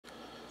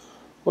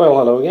Well,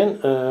 hello again.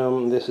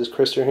 This is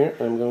Christer here.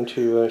 I'm going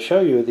to show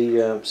you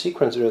the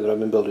sequencer that I've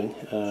been building,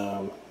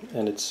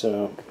 and it's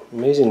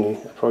amazingly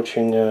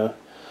approaching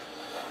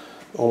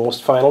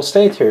almost final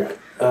state here.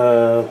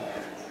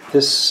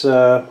 This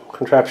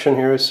contraption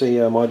here is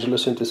a modular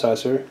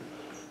synthesizer,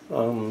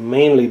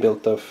 mainly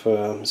built of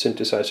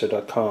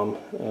synthesizer.com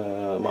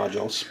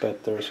modules,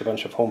 but there's a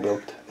bunch of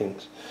home-built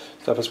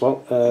stuff as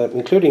well,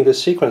 including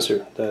this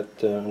sequencer that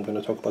I'm going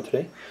to talk about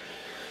today.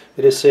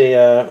 It is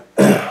a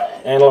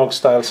analog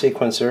style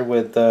sequencer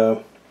with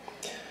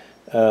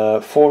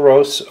 4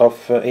 rows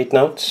of 8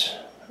 notes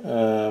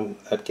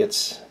that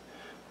gets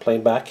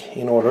played back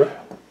in order,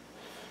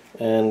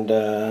 and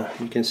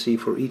you can see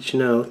for each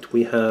note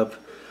we have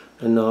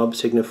a knob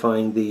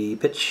signifying the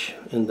pitch,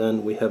 and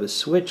then we have a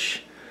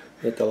switch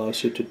that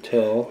allows you to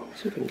tell,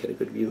 see if I can get a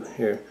good view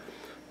here,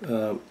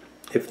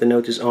 if the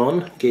note is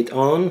on, gate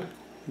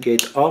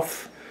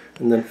off,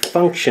 and then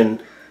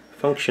function.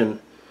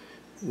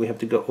 We have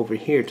to go over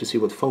here to see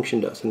what function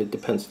does, and it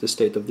depends the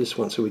state of this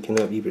one, so we can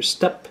have either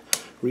step,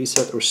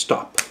 reset, or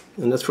stop,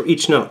 and that's for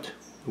each note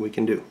we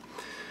can do.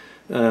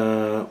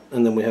 And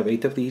then we have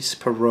 8 of these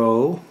per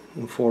row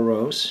in 4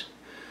 rows,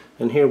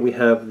 and here we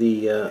have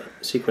the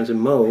sequencer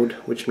mode,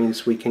 which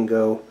means we can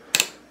go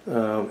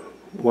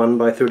 1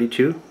 by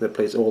 32, that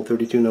plays all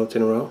 32 notes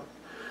in a row,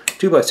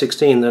 2 by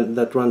 16,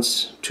 that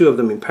runs 2 of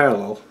them in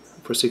parallel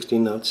for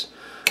 16 notes,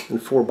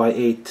 and 4 by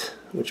 8,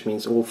 which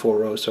means all 4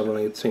 rows are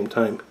running at the same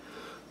time.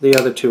 The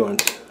other 2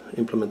 aren't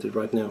implemented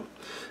right now.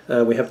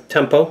 We have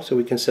tempo, so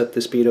we can set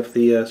the speed of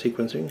the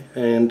sequencing,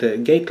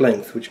 and gate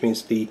length, which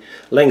means the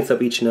length of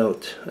each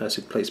note as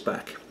it plays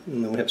back.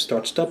 And then we have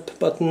start-stop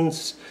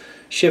buttons,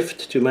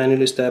 shift to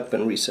manually step,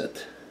 and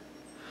reset.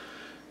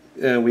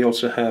 We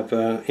also have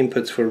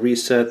inputs for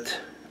reset,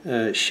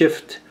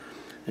 shift,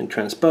 and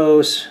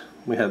transpose.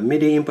 We have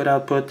MIDI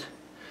input-output,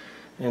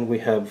 and we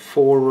have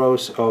 4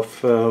 rows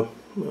of,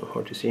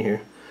 hard to see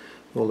here,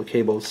 all the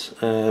cables,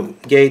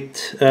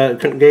 gate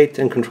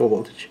and control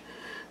voltage.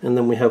 And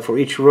then we have, for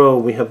each row,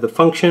 we have the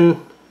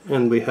function,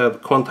 and we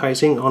have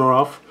quantizing on or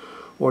off,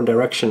 or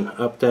direction,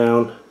 up,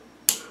 down,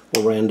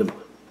 or random.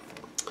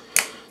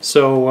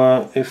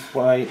 So if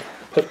I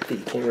put the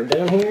camera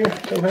down here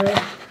somehow,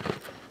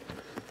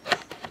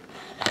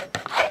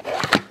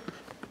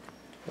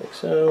 like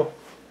so.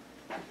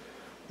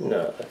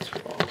 No, that's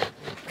wrong.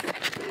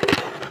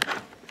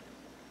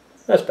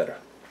 That's better.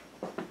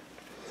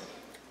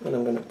 And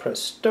I'm going to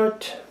press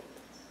start.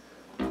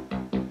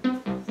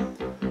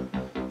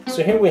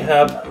 So here we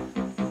have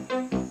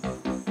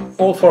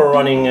all 4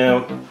 running,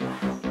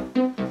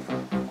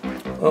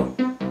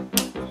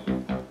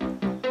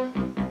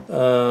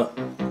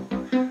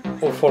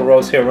 all 4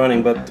 rows here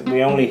running, but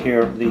we only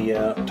hear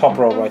the top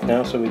row right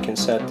now, so we can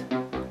set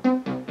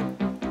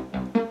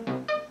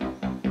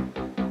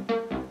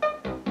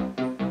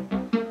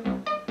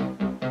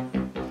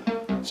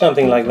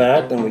something like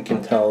that, and we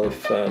can tell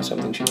if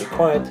something should be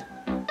quiet.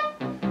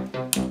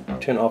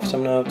 Turn off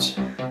some notes,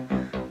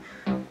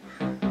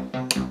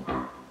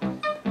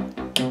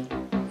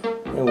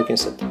 and we can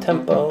set the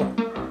tempo.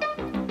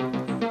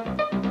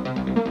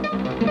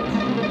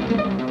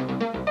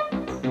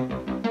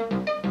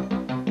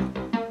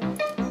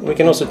 We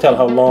can also tell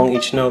how long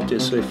each note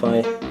is, so if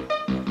I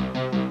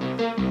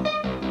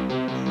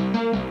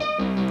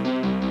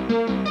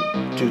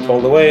do it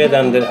all the way,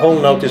 then the whole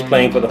note is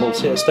playing for the whole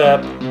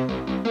step,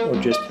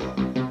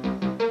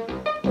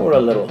 or a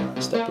little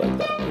step like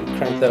that.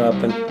 Crank that up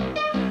and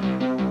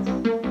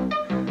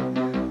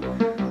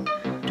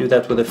do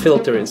that with a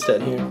filter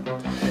instead here.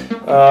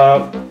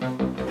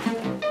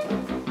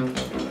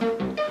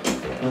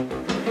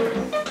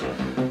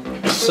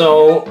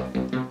 So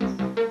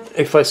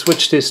if I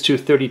switch this to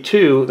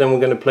 32, then we're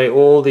going to play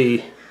all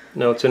the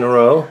notes in a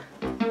row.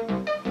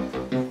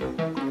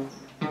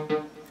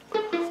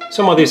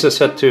 Some of these are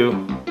set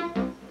to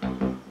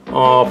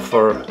off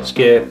or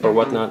skip or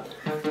whatnot.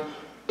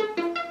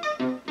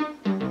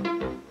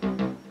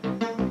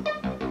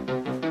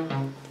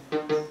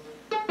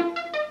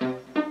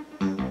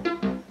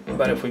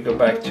 But if we go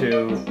back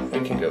to,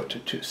 we can go to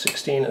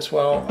 216 as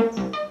well.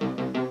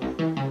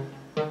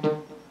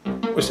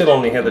 We still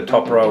only hear the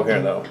top row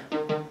here though.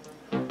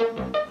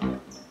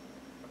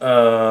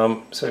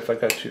 So if I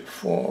go to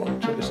 4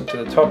 to listen to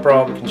the top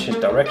row, we can change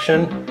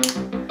direction.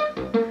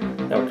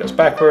 Now it goes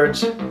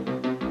backwards. We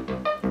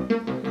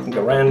can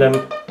go random.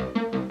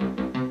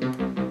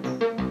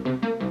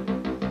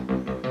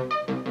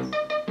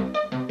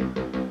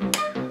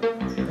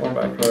 Or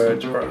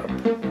backwards or up.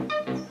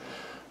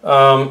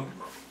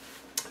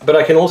 But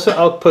I can also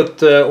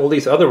output all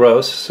these other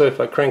rows, so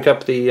if I crank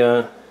up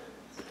the,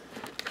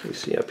 you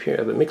see up here I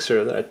have a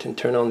mixer that I can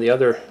turn on the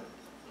other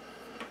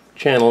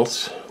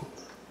channels.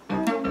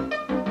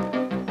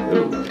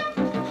 Ooh.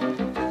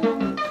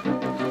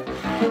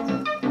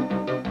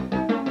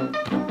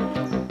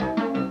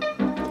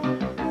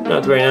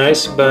 Not very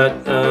nice, but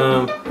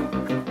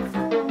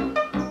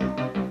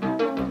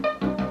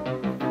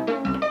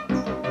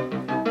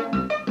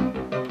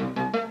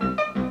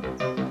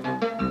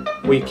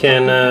we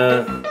can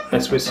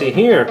as we see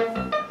here,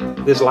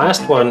 this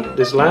last,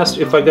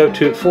 if I go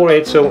to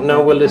 4/8, so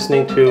now we're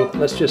listening to,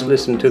 let's just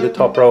listen to the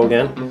top row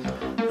again,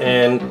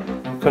 and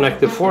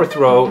connect the 4th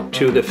row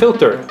to the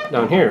filter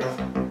down here.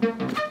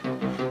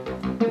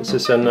 This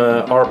is an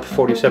ARP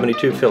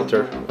 4072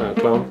 filter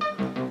clone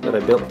that I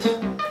built.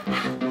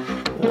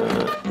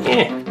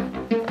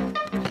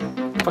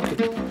 Fuck it.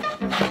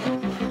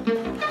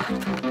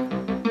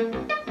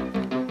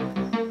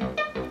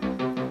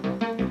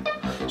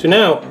 So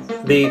now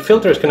the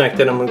filter is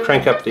connected. I'm going to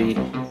crank up the...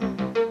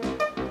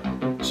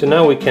 So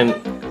now we can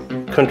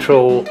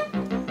control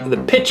the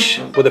pitch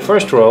with the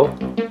 1st row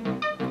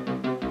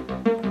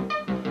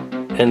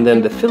and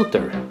then the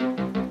filter.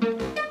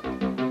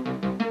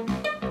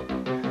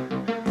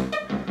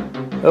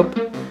 Up.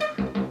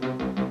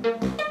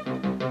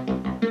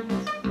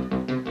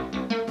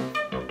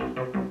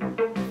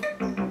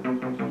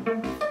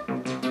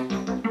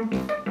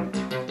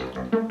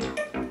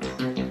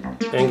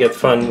 And get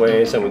fun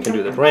ways, and we can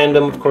do that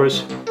random, of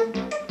course.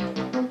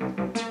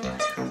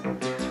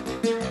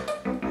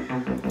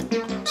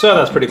 So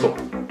that's pretty cool.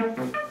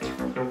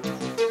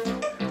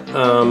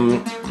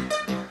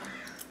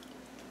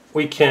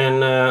 We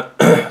can,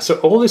 so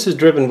all this is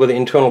driven with the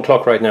internal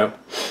clock right now.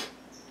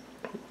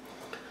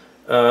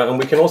 And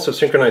we can also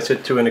synchronize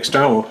it to an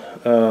external.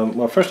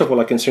 Well, first of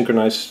all, I can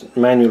synchronize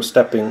manual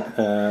stepping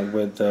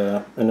with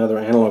another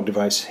analog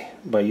device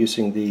by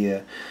using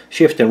the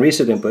shift and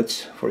reset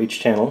inputs for each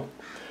channel.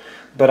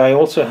 But I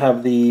also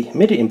have the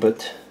MIDI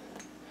input.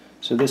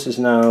 So this is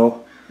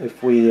now,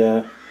 if we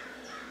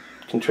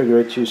can trigger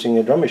it using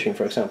a drum machine,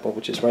 for example,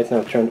 which is right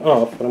now turned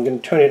off, but I'm going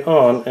to turn it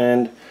on,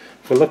 and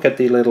if we look at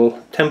the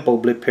little tempo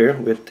blip here,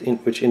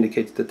 which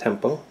indicates the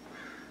tempo.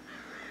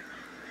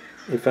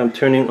 If I'm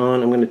turning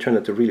on, I'm going to turn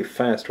it to really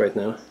fast right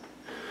now.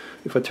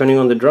 If I'm turning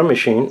on the drum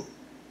machine,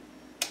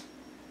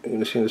 you're going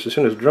to see this as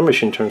soon as the drum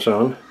machine turns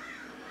on,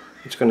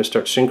 it's going to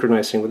start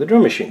synchronizing with the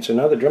drum machine. So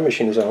now the drum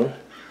machine is on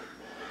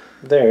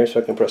there, so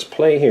I can press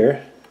play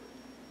here.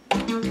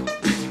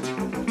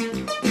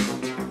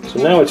 So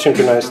now it's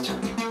synchronized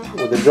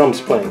with the drums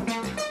playing.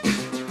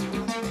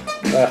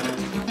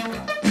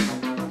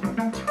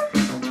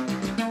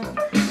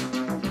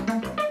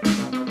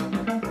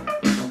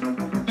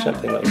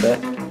 Something like that.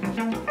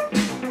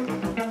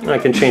 I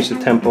can change the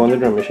tempo on the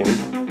drum machine.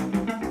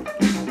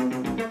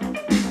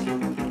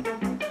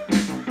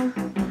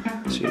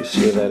 So you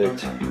see that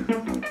it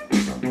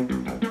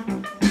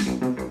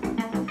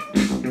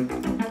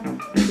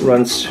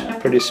runs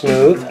pretty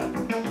smooth.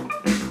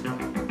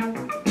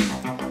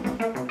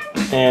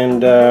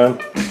 And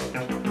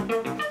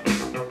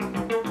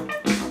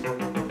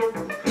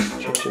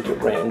change it to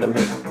random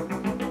here.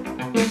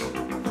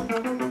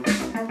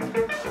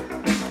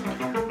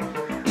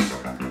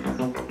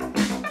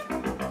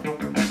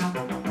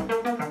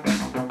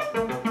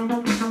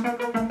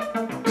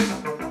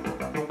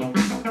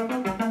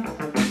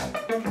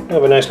 I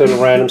have a nice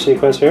little random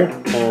sequence here,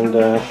 and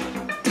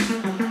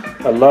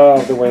I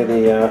love the way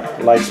the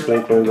lights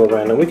blink when we go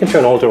random. We can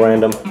turn all to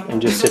random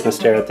and just sit and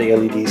stare at the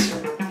LEDs.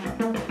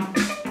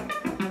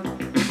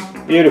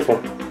 Beautiful.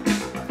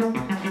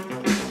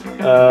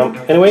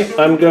 Anyway,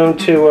 I'm going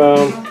to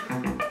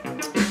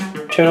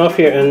turn off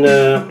here and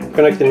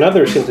connect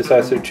another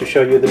synthesizer to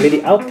show you the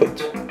MIDI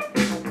output.